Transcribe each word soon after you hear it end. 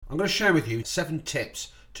I'm going to share with you 7 tips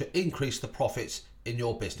to increase the profits in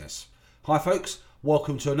your business. Hi folks,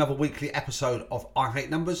 welcome to another weekly episode of I Hate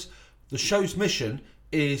Numbers. The show's mission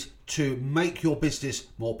is to make your business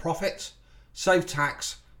more profit, save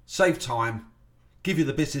tax, save time, give you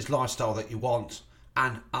the business lifestyle that you want,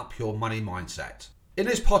 and up your money mindset. In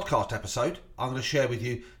this podcast episode, I'm going to share with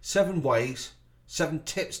you 7 ways, 7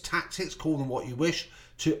 tips, tactics, call them what you wish,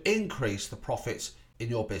 to increase the profits in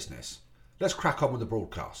your business. Let's crack on with the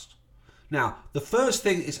broadcast. Now, the first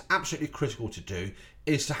thing is absolutely critical to do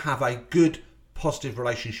is to have a good, positive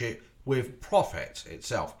relationship with profit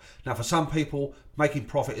itself. Now, for some people, making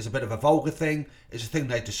profit is a bit of a vulgar thing. It's a thing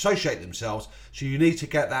they dissociate themselves. So you need to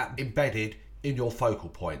get that embedded in your focal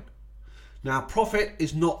point. Now, profit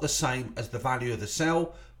is not the same as the value of the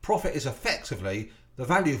sell. Profit is effectively the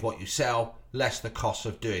value of what you sell less the cost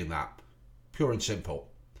of doing that. Pure and simple.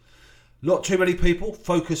 Not too many people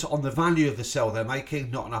focus on the value of the sell they're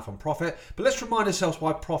making, not enough on profit. But let's remind ourselves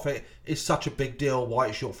why profit is such a big deal, why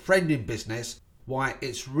it's your friend in business, why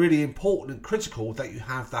it's really important and critical that you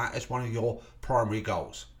have that as one of your primary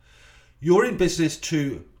goals. You're in business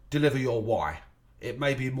to deliver your why. It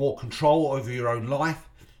may be more control over your own life.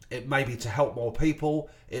 It may be to help more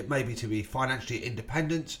people. It may be to be financially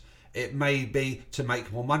independent. It may be to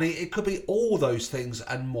make more money. It could be all those things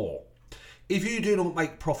and more. If you do not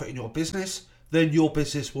make profit in your business, then your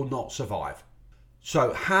business will not survive.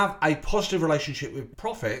 So have a positive relationship with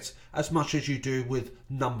profit as much as you do with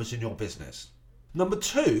numbers in your business. Number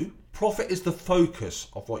 2, profit is the focus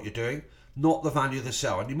of what you're doing, not the value of the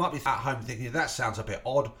sell. And you might be at home thinking, that sounds a bit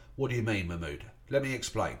odd. What do you mean, Mahmood? Let me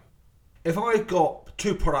explain. If I've got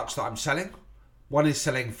 2 products that I'm selling, one is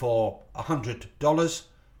selling for $100,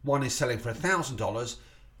 one is selling for $1,000,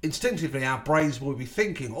 instinctively our brains will be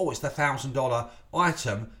thinking, it's the $1,000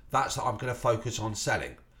 item that I'm going to focus on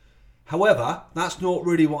selling. However, that's not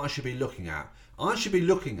really what I should be looking at. I should be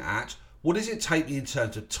looking at what does it take me in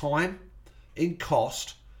terms of time, in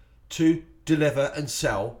cost, to deliver and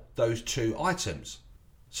sell those 2 items.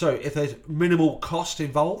 So if there's minimal cost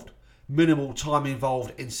involved, minimal time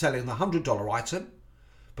involved in selling the $100 item,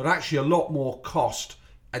 but actually a lot more cost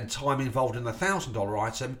and time involved in the $1,000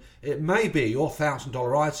 item, it may be your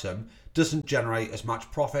 $1,000 item doesn't generate as much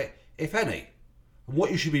profit, if any. And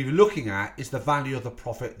what you should be looking at is the value of the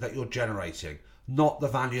profit that you're generating, not the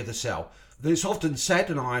value of the sell. It's often said,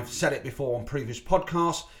 and I've said it before on previous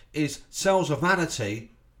podcasts, is sales are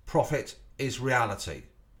vanity, profit is reality.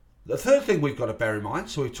 The third thing we've got to bear in mind,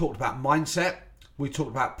 so we've talked about mindset, we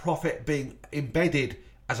talked about profit being embedded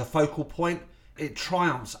as a focal point. It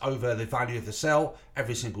triumphs over the value of the sell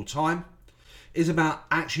every single time, is about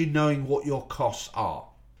actually knowing what your costs are.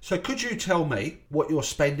 So could you tell me what you're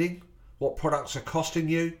spending, what products are costing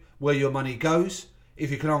you, where your money goes? If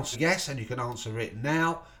you can answer yes, and you can answer it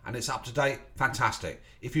now, and it's up to date, fantastic.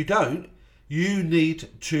 If you don't, you need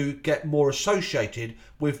to get more associated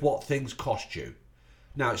with what things cost you.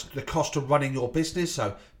 Now, it's the cost of running your business,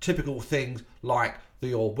 so typical things like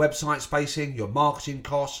your website spacing, your marketing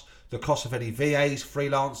costs, the cost of any VAs,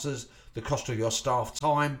 freelancers, the cost of your staff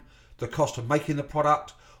time, the cost of making the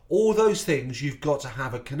product, all those things you've got to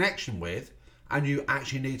have a connection with, and you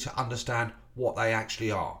actually need to understand what they actually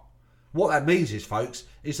are. What that means is, folks,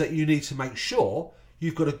 is that you need to make sure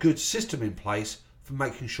you've got a good system in place for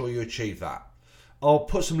making sure you achieve that. I'll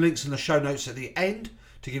put some links in the show notes at the end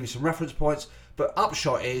to give you some reference points, but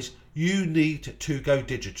upshot is you need to go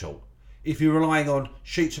digital. If you're relying on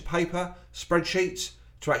sheets of paper, spreadsheets,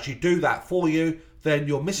 to actually do that for you, then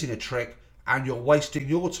you're missing a trick and you're wasting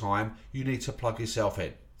your time. You need to plug yourself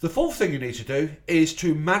in. The fourth thing you need to do is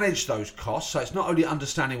to manage those costs. So it's not only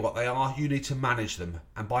understanding what they are, you need to manage them.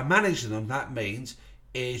 And by managing them, that means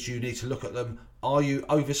is you need to look at them. Are you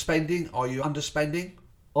overspending? Are you underspending?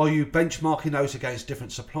 Are you benchmarking those against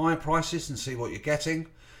different supplier prices and see what you're getting?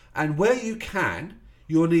 And where you can,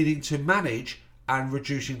 you're needing to manage and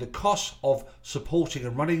reducing the cost of supporting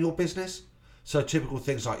and running your business. So typical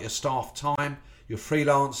things like your staff time, your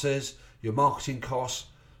freelancers, your marketing costs,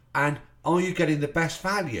 and are you getting the best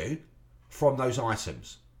value from those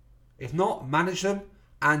items? If not, manage them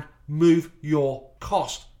and move your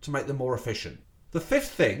cost to make them more efficient. The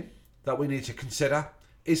fifth thing that we need to consider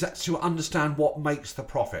is that to understand what makes the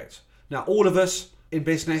profit. Now, all of us in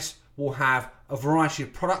business will have a variety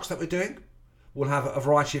of products that we're doing. We'll have a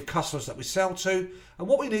variety of customers that we sell to. And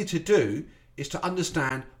what we need to do is to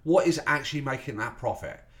understand what is actually making that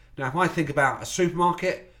profit. Now, if I think about a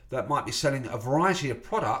supermarket that might be selling a variety of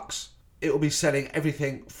products, it will be selling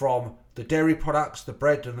everything from the dairy products, the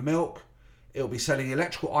bread and the milk. It will be selling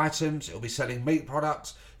electrical items. It will be selling meat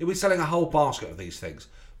products. It will be selling a whole basket of these things.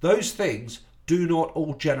 Those things do not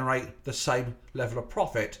all generate the same level of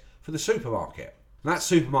profit for the supermarket. That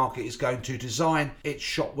supermarket is going to design its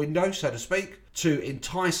shop window, so to speak, to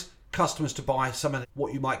entice customers to buy some of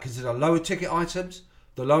what you might consider lower ticket items,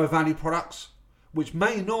 the lower value products, which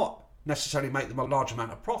may not necessarily make them a large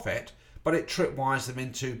amount of profit, but it tripwires them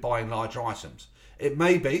into buying larger items. It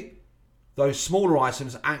may be those smaller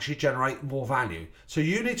items actually generate more value. So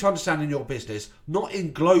you need to understand in your business, not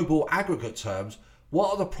in global aggregate terms,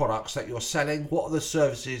 what are the products that you're selling, what are the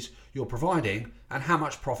services you're providing, and how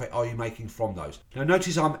much profit are you making from those. Now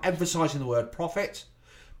notice I'm emphasizing the word profit.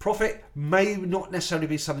 Profit may not necessarily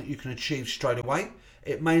be something you can achieve straight away.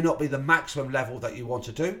 It may not be the maximum level that you want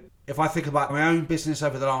to do. If I think about my own business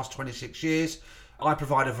over the last 26 years, I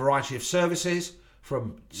provide a variety of services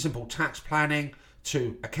from simple tax planning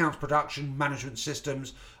to accounts production, management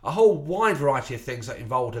systems, a whole wide variety of things that are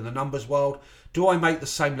involved in the numbers world. Do I make the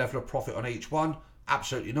same level of profit on each one?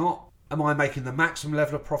 Absolutely not. Am I making the maximum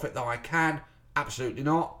level of profit that I can? Absolutely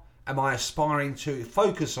not. Am I aspiring to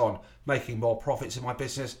focus on making more profits in my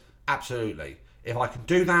business? Absolutely. If I can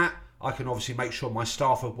do that, I can obviously make sure my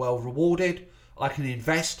staff are well rewarded. I can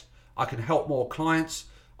invest. I can help more clients.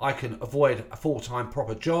 I can avoid a full-time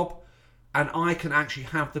proper job. And I can actually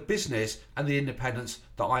have the business and the independence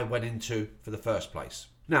that I went into for the first place.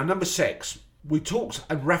 Now, number 6, we talked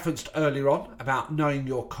and referenced earlier on about knowing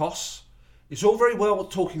your costs. It's all very well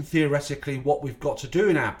talking theoretically what we've got to do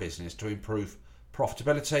in our business to improve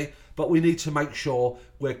profitability, but we need to make sure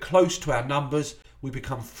we're close to our numbers. We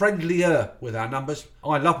become friendlier with our numbers.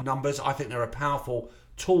 I love numbers. I think they're a powerful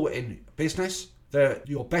tool in business. They're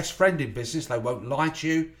your best friend in business. They won't lie to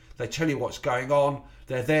you. They tell you what's going on.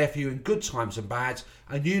 They're there for you in good times and bad,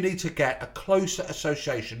 and you need to get a closer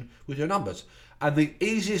association with your numbers. And the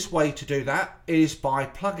easiest way to do that is by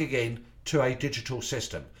plugging in to a digital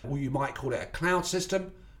system. Well, you might call it a cloud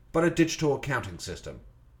system, but a digital accounting system.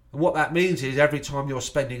 And what that means is every time you're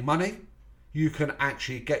spending money, you can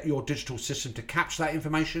actually get your digital system to capture that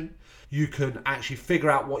information. You can actually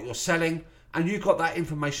figure out what you're selling, and you've got that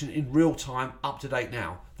information in real time, up to date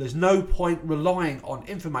now. There's no point relying on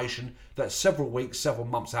information that's several weeks, several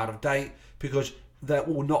months out of date, because that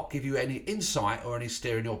will not give you any insight or any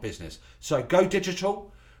steer in your business. So go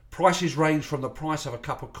digital. Prices range from the price of a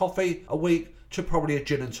cup of coffee a week to probably a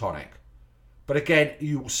gin and tonic. But again,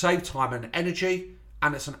 you will save time and energy,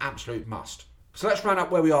 and it's an absolute must. So let's round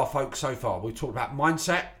up where we are, folks, so far. We talked about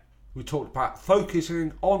mindset. We talked about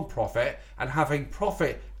focusing on profit and having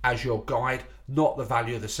profit as your guide, not the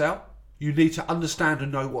value of the sale. You need to understand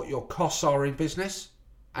and know what your costs are in business.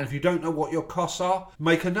 And if you don't know what your costs are,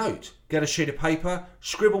 make a note. Get a sheet of paper,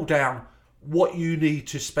 scribble down what you need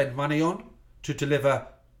to spend money on to deliver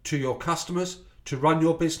to your customers, to run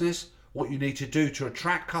your business, what you need to do to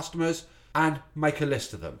attract customers, and make a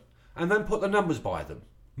list of them. And then put the numbers by them.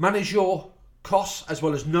 Manage your costs as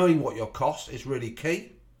well as knowing what your costs is really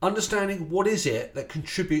key. Understanding what is it that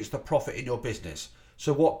contributes to profit in your business.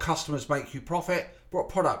 So what customers make you profit, what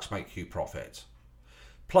products make you profit.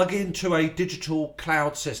 Plug into a digital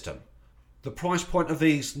cloud system. The price point of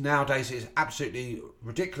these nowadays is absolutely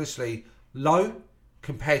ridiculously low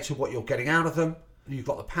compared to what you're getting out of them. You've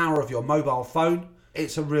got the power of your mobile phone.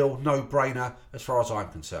 It's a real no-brainer as far as I'm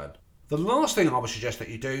concerned. The last thing I would suggest that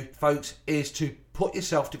you do, folks, is to put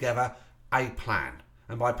yourself together a plan.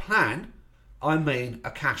 And by plan, I mean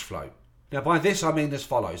a cash flow. Now, by this, I mean as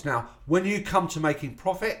follows. Now, when you come to making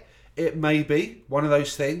profit, it may be one of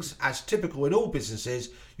those things, as typical in all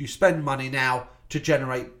businesses, you spend money now to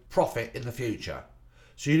generate profit in the future.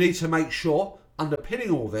 So you need to make sure,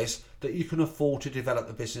 underpinning all this, that you can afford to develop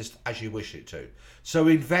the business as you wish it to. So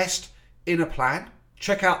invest in a plan.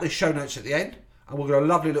 Check out the show notes at the end, and we've got a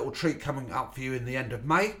lovely little treat coming up for you in the end of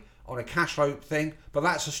May on a cash flow thing, but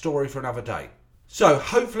that's a story for another day. So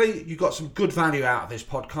hopefully you got some good value out of this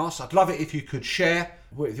podcast. I'd love it if you could share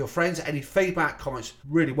with your friends. Any feedback, comments,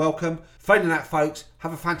 really welcome. Failing that, folks,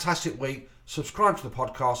 have a fantastic week. Subscribe to the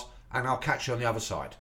podcast, and I'll catch you on the other side.